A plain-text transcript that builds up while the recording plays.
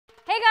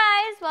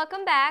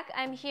welcome back.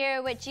 I'm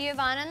here with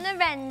Giovanna and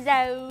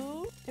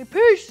Lorenzo.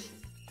 Peace!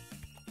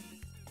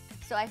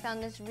 So I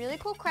found this really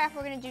cool craft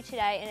we're gonna do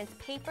today, and it's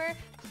paper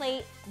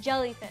plate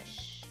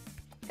jellyfish.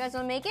 You guys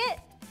wanna make it?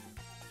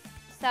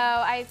 So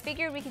I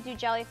figured we could do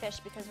jellyfish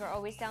because we're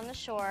always down the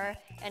shore,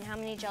 and how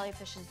many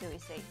jellyfishes do we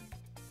see?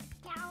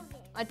 1,000.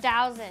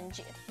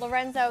 1,000.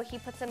 Lorenzo, he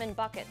puts them in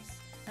buckets.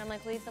 And I'm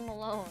like, leave them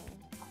alone.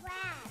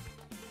 Crabs.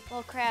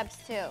 Well, crabs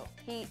too.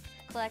 He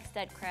collects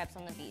dead crabs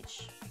on the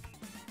beach.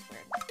 It's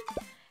weird.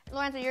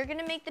 Lorenzo, you're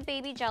gonna make the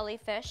baby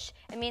jellyfish,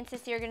 and me and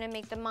Sissy are gonna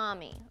make the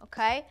mommy,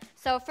 okay?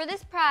 So for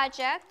this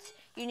project,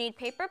 you need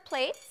paper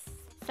plates,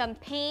 some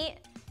paint,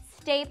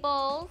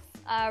 staples,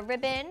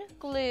 ribbon,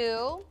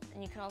 glue,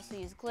 and you can also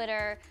use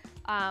glitter,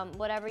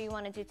 whatever you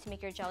wanna do to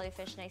make your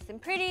jellyfish nice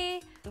and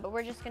pretty, but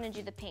we're just gonna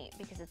do the paint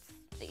because it's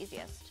the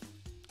easiest.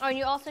 Oh, and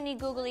you also need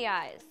googly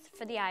eyes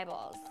for the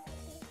eyeballs.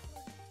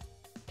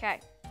 Okay.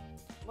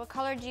 What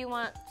color do you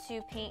want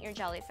to paint your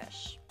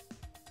jellyfish?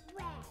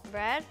 Red.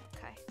 Red?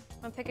 Okay.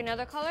 Want to pick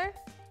another color?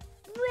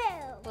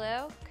 Blue. Blue?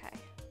 Okay.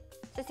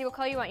 Sissy, what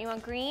color you want? You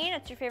want green?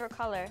 That's your favorite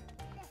color.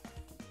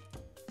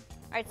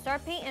 All right,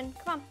 start painting.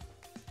 Come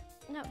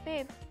on. No,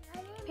 babe.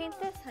 Paint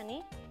this,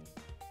 honey.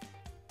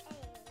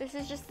 This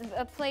is just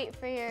a plate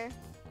for your...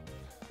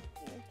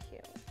 You're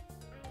cute.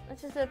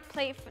 It's just a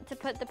plate to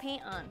put the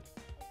paint on.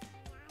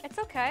 It's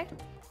okay.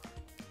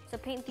 So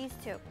paint these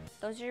two.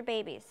 Those are your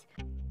babies.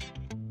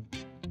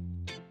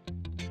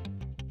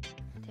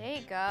 There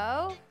you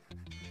go.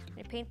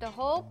 You paint the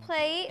whole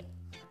plate.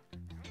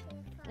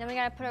 Then we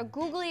gotta put our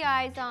googly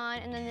eyes on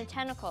and then the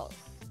tentacles.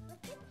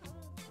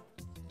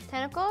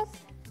 Tentacles?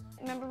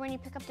 Remember when you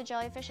pick up the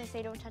jellyfish, I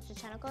say don't touch the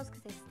tentacles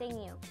because they sting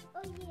you.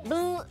 Oh, yeah.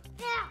 Boom.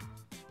 Yeah.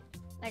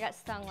 I got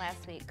stung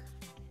last week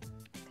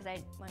because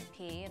I went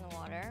pee in the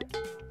water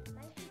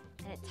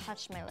and it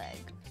touched my leg.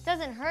 It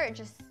doesn't hurt,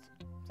 just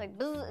it's like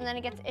boo, and then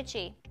it gets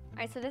itchy. All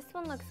right, so this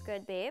one looks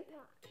good, babe.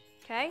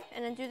 Okay,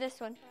 and then do this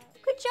one.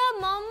 Good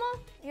job, Mama.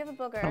 You have a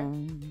booger.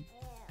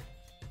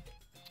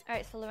 All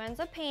right, so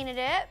Lorenzo painted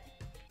it.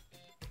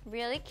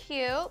 Really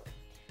cute.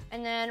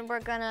 And then we're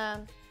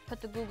gonna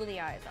put the googly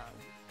eyes on.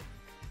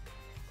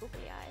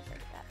 Googly eyes like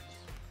that.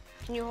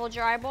 Can you hold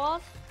your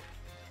eyeballs?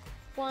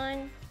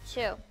 1,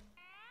 2.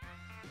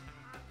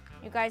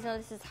 You guys know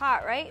this is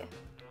hot, right?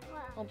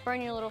 It'll burn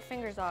your little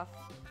fingers off.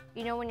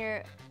 You know when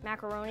your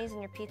macaronis and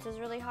your pizza's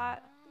really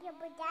hot? Yeah,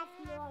 but that's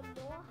more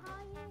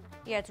higher.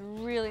 Yeah, it's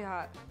really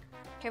hot.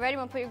 Okay, ready?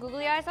 Want to put your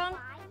googly eyes on?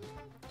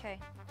 Okay.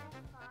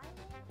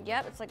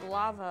 Yep, it's like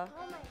lava.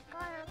 Oh my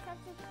god, I'm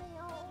touching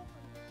the hole.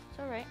 It's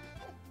all right.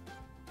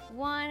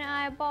 1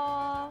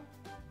 eyeball,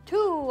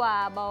 2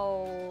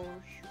 eyeballs.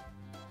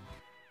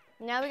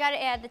 Now we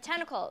gotta add the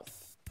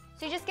tentacles.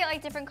 So you just get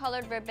like different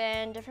colored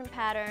ribbon, different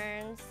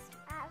patterns.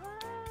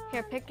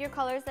 Here, pick your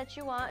colors that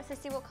you want.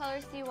 Sissy, what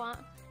colors do you want?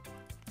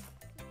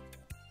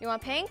 You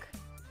want pink?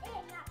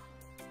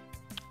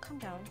 Calm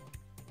down.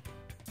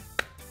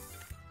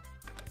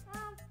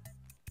 Look,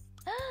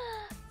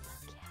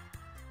 yeah.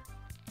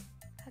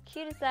 How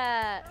cute is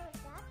that?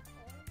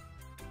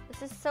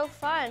 This is so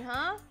fun,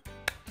 huh?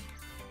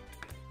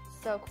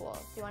 So cool. Do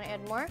you want to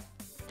add more?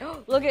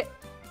 Look it.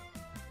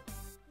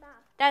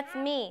 That's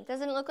me.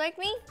 Doesn't it look like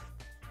me?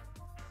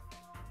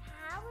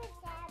 How is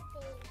that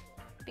big?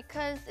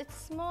 Because it's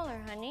smaller,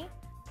 honey.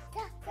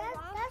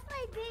 That's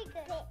my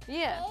bigger.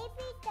 Yeah.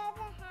 Baby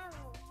doesn't have a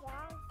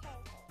long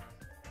tail.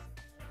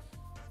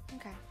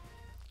 Okay.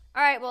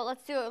 All right, well,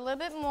 let's do it a little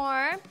bit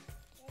more,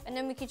 and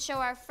then we could show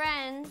our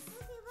friends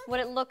what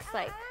it looks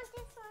like.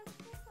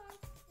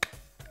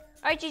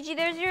 All right, Gigi,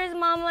 there's yours,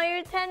 Mama,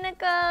 your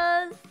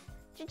tentacles.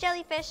 Your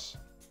jellyfish.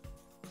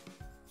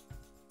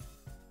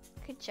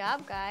 Good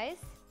job, guys.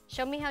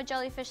 Show me how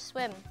jellyfish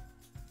swim.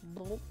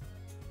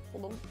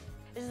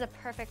 This is a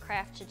perfect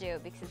craft to do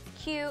because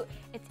it's cute,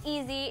 it's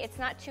easy, it's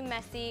not too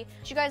messy.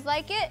 Did you guys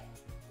like it?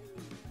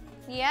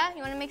 Yeah?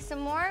 You want to make some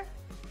more?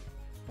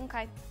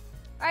 Okay.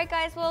 All right,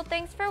 guys. Well,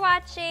 thanks for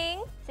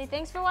watching. Say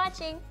thanks for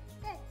watching.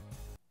 Good.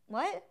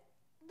 What?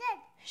 Good.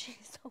 She's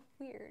so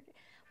weird.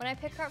 When I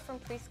pick her up from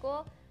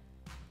preschool,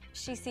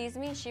 she sees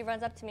me, she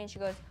runs up to me and she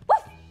goes,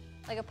 woof,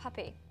 like a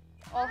puppy.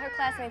 All her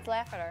classmates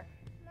laugh at her.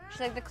 She's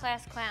like the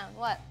class clown.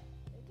 What?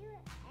 Did you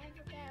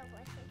ever get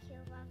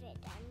electrocuted by it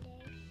thunder?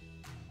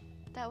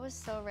 That was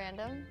so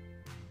random.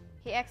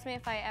 He asked me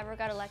if I ever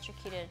got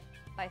electrocuted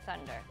by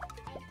thunder.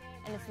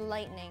 And it's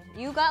lightning.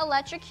 You got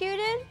electrocuted?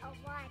 A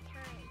lot of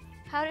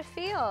times. How'd it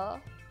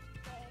feel?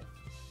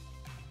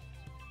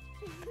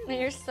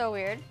 You're so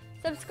weird.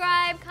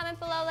 Subscribe, comment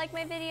below, like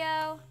my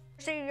video.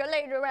 See you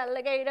later,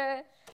 alligator.